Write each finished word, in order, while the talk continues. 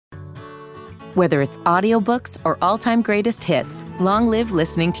Whether it's audiobooks or all-time greatest hits, long live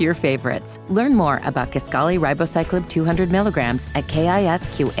listening to your favorites. Learn more about Kisqali Ribociclib 200 milligrams at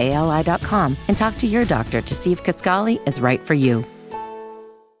KISQALI.com and talk to your doctor to see if Kisqali is right for you.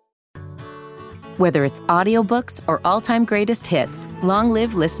 Whether it's audiobooks or all-time greatest hits, long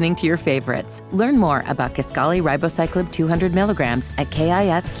live listening to your favorites. Learn more about Kisqali Ribociclib 200 milligrams at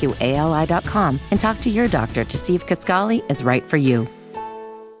KISQALI.com and talk to your doctor to see if Kisqali is right for you.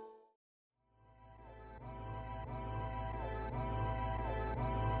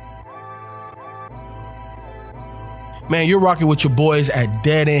 Man, you're rocking with your boys at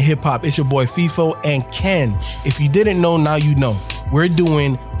Dead End Hip Hop. It's your boy FIFO and Ken. If you didn't know, now you know. We're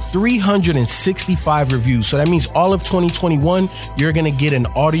doing 365 reviews. So that means all of 2021, you're going to get an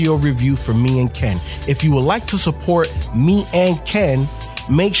audio review from me and Ken. If you would like to support me and Ken,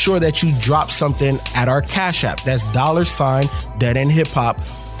 make sure that you drop something at our Cash App. That's $ Dead End Hip Hop.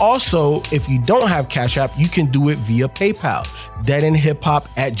 Also, if you don't have Cash App, you can do it via PayPal,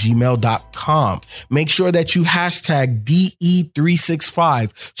 deadendhiphop@gmail.com. Make sure that you hashtag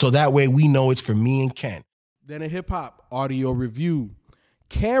DE365 so that way we know it's for me and Ken. Dead End Hip Hop audio review.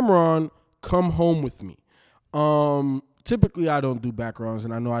 Cameron, Come Home With Me. Typically, I don't do backgrounds,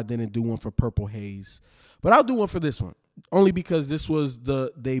 and I know I didn't do one for Purple Haze, but I'll do one for this one. Only because this was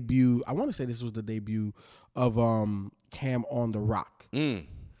the debut. I want to say this was the debut of Cam on the Rock.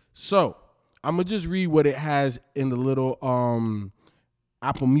 So I'm gonna just read what it has in the little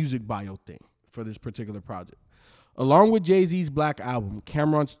Apple Music bio thing for this particular project. Along with Jay-Z's Black Album,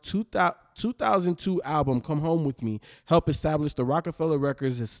 Cameron's 2002 album, Come Home With Me, helped establish the Rockefeller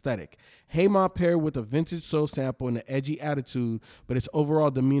Records aesthetic. Hey Ma paired with a vintage soul sample and an edgy attitude, but its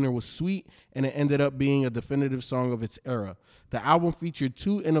overall demeanor was sweet, and it ended up being a definitive song of its era. The album featured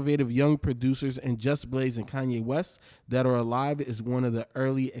two innovative young producers in Just Blaze and Kanye West. Dead or Alive is one of the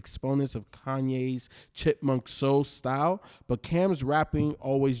early exponents of Kanye's chipmunk soul style, but Cam's rapping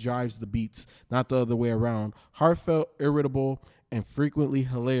always drives the beats, not the other way around. Heartfelt, irritable, and frequently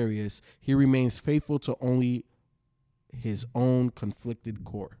hilarious, he remains faithful to only his own conflicted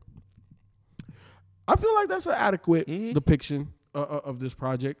core. I feel like that's an adequate depiction of this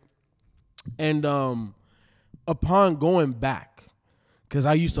project. And upon going back, because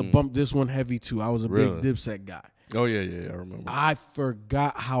I used to bump this one heavy too. I was a big Dipset guy. Oh, yeah, I remember. I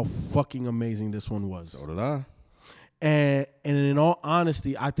forgot how fucking amazing this one was. So did I. And in all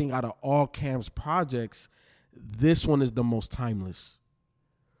honesty, I think out of all Cam's projects, this one is the most timeless.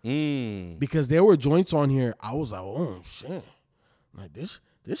 Because there were joints on here, I was like, oh, shit. Like, this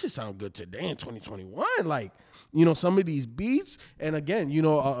should sound good today in 2021. Like, you know, some of these beats. And again, you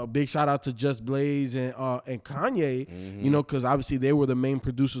know, a big shout out to Just Blaze and Kanye, you know, because obviously they were the main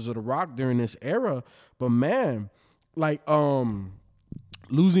producers of the rock during this era. But man, like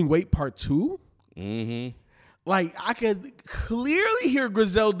Losing Weight Part 2. Like, I can clearly hear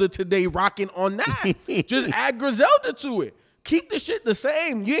Griselda today rocking on that. Just add Griselda to it. Keep the shit the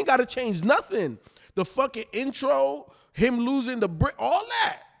same. You ain't got to change nothing. The fucking intro, him losing the brick, all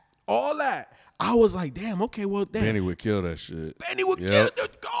that. I was like, damn, okay, well, damn. Benny would kill that shit. Benny would kill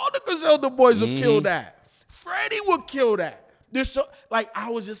all the Griselda boys would kill that. Freddie would kill that.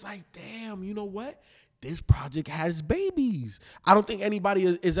 I was just like, damn, you know what? This project has babies. I don't think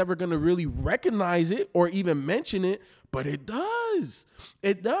anybody is ever going to really recognize it or even mention it, but it does.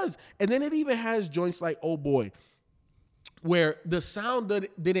 It does. And then it even has joints like Oh Boy, where the sound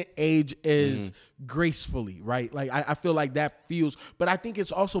didn't age as gracefully, right? Like, I feel like that feels, but I think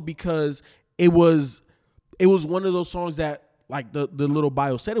it's also because it was one of those songs that, like the little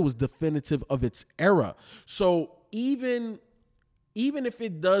bio said, it was definitive of its era. So even if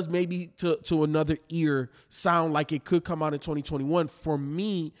it does maybe to another ear sound like it could come out in 2021, for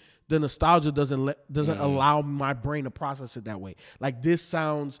me, the nostalgia doesn't allow my brain to process it that way. Like, this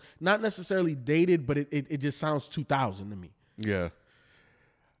sounds not necessarily dated, but it just sounds 2000 to me. Yeah.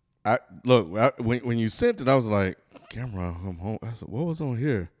 When you sent it, I was like, Cameron, I'm home. I said, what was on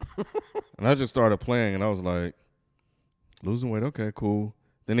here? And I just started playing, and I was like, Losing Weight, okay, cool.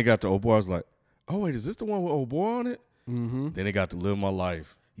 Then it got to Old Boy. I was like, oh, wait, is this the one with Old Boy on it? Then it got to Live My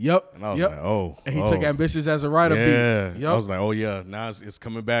Life. Yep. And I was like, oh. And he took Ambitious as a writer beat. Yep. I was like, oh, yeah, now it's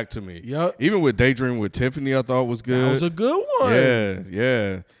coming back to me. Yep. Even with Daydream with Tiffany, I thought was good. That was a good one.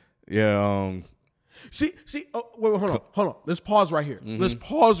 Yeah. See. Oh, wait, hold on. Let's pause right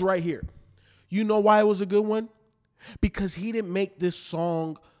here. You know why it was a good one? Because he didn't make this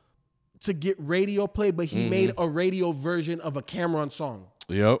song to get radio play, but he made a radio version of a Cameron song.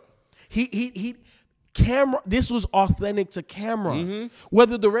 Yep. This was authentic to Cameron.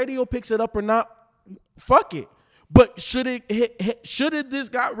 Whether the radio picks it up or not, fuck it. But should this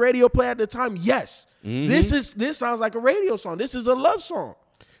got radio play at the time? Yes. Mm-hmm. This sounds like a radio song. This is a love song.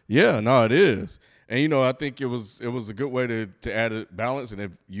 Yeah, no, it is. And I think it was a good way to add a balance. And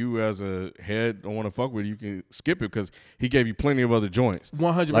if you as a head don't want to fuck with it, you can skip it because he gave you plenty of other joints.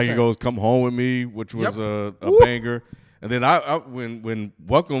 100%. Like he goes, "Come Home with Me," which was a banger. And then I when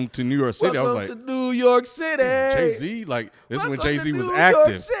Welcome to New York City, I was like, Welcome to New York City. Jay-Z, like this is when Jay-Z was New active.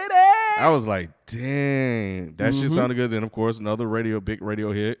 York City. I was like, dang, that shit sounded good. Then of course another big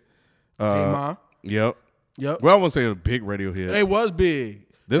radio hit. Hey Ma. Yep. Yep. Well, I won't say a big radio hit. It was big.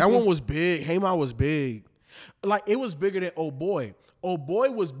 This that one? one was big. Hey Ma was big. Like it was bigger than Oh Boy. Oh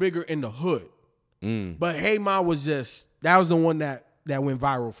Boy was bigger in the hood. But Hey Ma was that was the one that went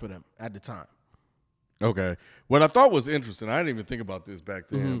viral for them at the time. Okay. What I thought was interesting, I didn't even think about this back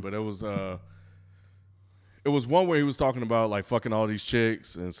then, but it was one where he was talking about like fucking all these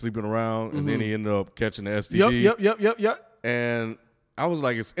chicks and sleeping around, and then he ended up catching the STD. Yep. And I was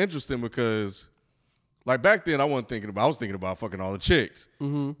like, it's interesting because like back then I was thinking about fucking all the chicks.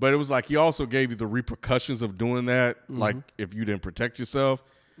 But it was like he also gave you the repercussions of doing that, like if you didn't protect yourself.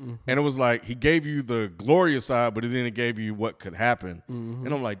 And it was like he gave you the glorious side, but then it gave you what could happen.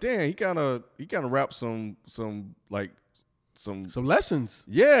 And I'm like, damn, he kind of wrapped some lessons.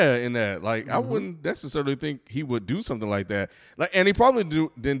 Yeah, in that. Like I wouldn't necessarily think he would do something like that. Like, and he probably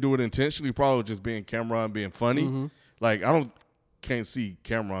didn't do it intentionally. Probably just being Cameron, being funny. Like can't see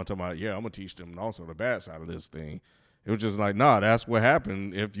Cameron talking about, yeah, I'm gonna teach them also the bad side of this thing. It was just like, nah, that's what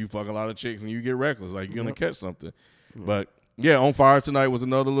happened if you fuck a lot of chicks and you get reckless. Like you're gonna catch something. But yeah, On Fire Tonight was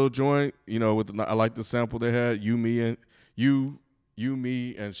another little joint. I like the sample they had. You, me,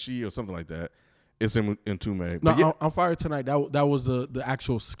 and she, or something like that. It's in Tume. No, yeah. On Fire Tonight, that was the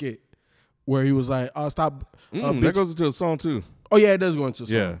actual skit where he was like, "Oh, stop." That goes into the song too. Oh yeah, it does go into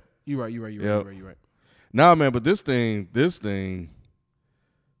the song. Yeah, you're right. Nah, man, but this thing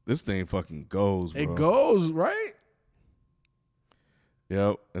fucking goes, bro. It goes, right?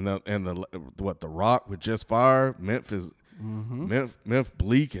 Yep, and the Rock with Just Fire, Memphis, Memphis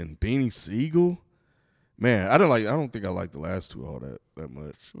Bleak and Beanie Siegel. Man, I don't think I like the last two all that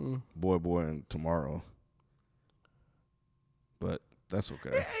much. Boy and Tomorrow. But that's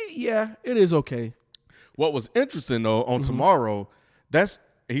okay. Yeah, it is okay. What was interesting though on Tomorrow,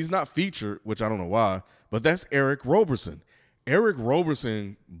 he's not featured, which I don't know why, but that's Eric Roberson. Eric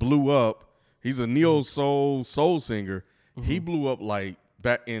Roberson blew up. He's a neo soul singer. He blew up like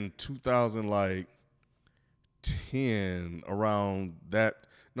back in 2010, around that.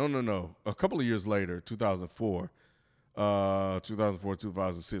 No. A couple of years later, 2004,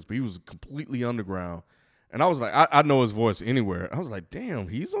 2006. But he was completely underground. And I was like, I know his voice anywhere. I was like, damn,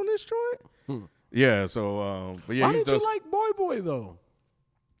 he's on this joint? Yeah, so, but yeah. Why did you like Boy though?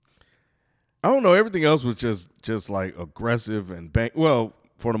 I don't know. Everything else was just like aggressive and bang. Well,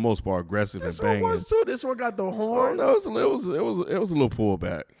 for the most part, aggressive and banging. This one was too. This one got the horns. No, it was a little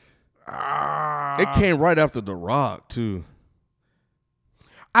pullback. It came right after The Rock too.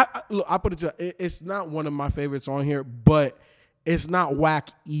 Look, I put it to you, it's not one of my favorites on here, but it's not whack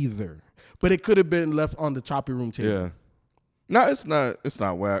either. But it could have been left on the choppy room table. Yeah. No, it's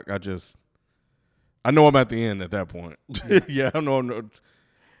not whack. I know I'm at the end at that point. Yeah, I know.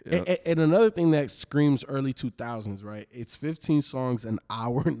 Yeah. And another thing that screams early 2000s, right? It's 15 songs, an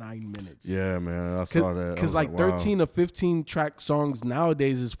hour, 9 minutes. Yeah, man, I saw that. Because like 13 or 15 track songs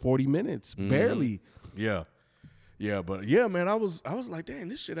nowadays is 40 minutes, barely. Yeah. Yeah, but yeah, man, I was like, damn,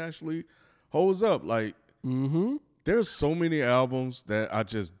 this shit actually holds up. Like, there's so many albums that I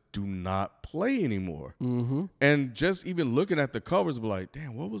just do not play anymore. And just even looking at the covers, be like,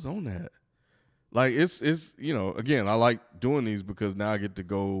 damn, what was on that? Like, it's again, I like doing these because now I get to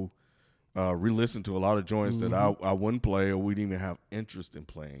go re-listen to a lot of joints that I wouldn't play or wouldn't even have interest in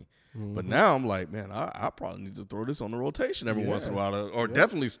playing. But now I'm like, man, I probably need to throw this on the rotation every once in a while, or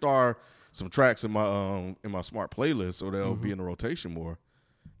definitely star some tracks in my smart playlist so they'll be in the rotation more.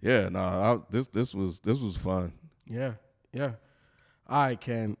 Yeah, this was fun. Yeah. All right,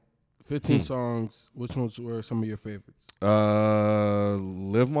 Ken. 15 songs. Which ones were some of your favorites?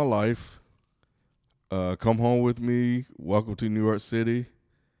 Live My Life. Come Home With Me. Welcome to New York City.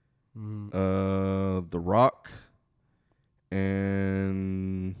 The Rock.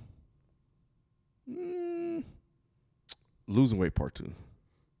 And Losing Weight Part 2.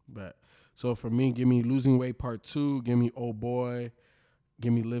 Bet. So for me, give me Losing Weight Part 2. Give me Oh Boy.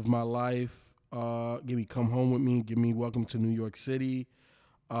 Give me Live My Life. Give me Come Home With Me. Give me Welcome to New York City.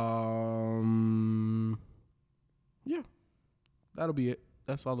 Yeah. That'll be it.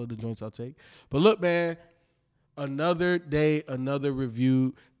 That's all of the joints I'll take. But look, man, Another day, another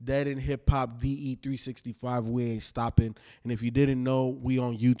review. Dead in Hip Hop, DE365. We ain't stopping. And if you didn't know, we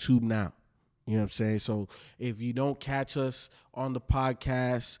on YouTube now. You know what I'm saying? So if you don't catch us on the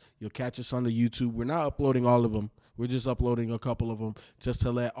podcast, you'll catch us on the YouTube. We're not uploading all of them. We're just uploading a couple of them just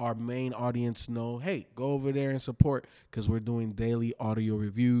to let our main audience know, hey, go over there and support because we're doing daily audio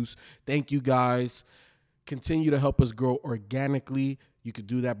reviews. Thank you, guys. Continue to help us grow organically. You could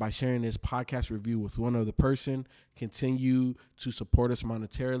do that by sharing this podcast review with one other person. Continue to support us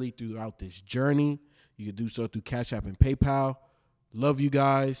monetarily throughout this journey. You could do so through Cash App and PayPal. Love you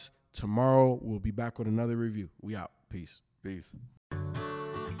guys. Tomorrow, we'll be back with another review. We out. Peace. Peace.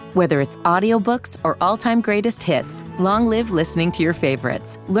 Whether it's audiobooks or all-time greatest hits, long live listening to your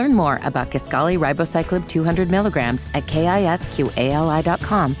favorites. Learn more about Kisqali Ribociclib 200 milligrams at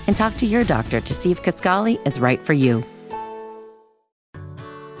KISQALI.com and talk to your doctor to see if Kisqali is right for you.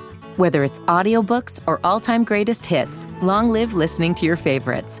 Whether it's audiobooks or all-time greatest hits, long live listening to your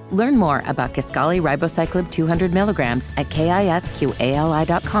favorites. Learn more about Kisqali Ribociclib 200 milligrams at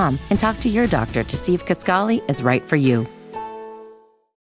KISQALI.com and talk to your doctor to see if Kisqali is right for you.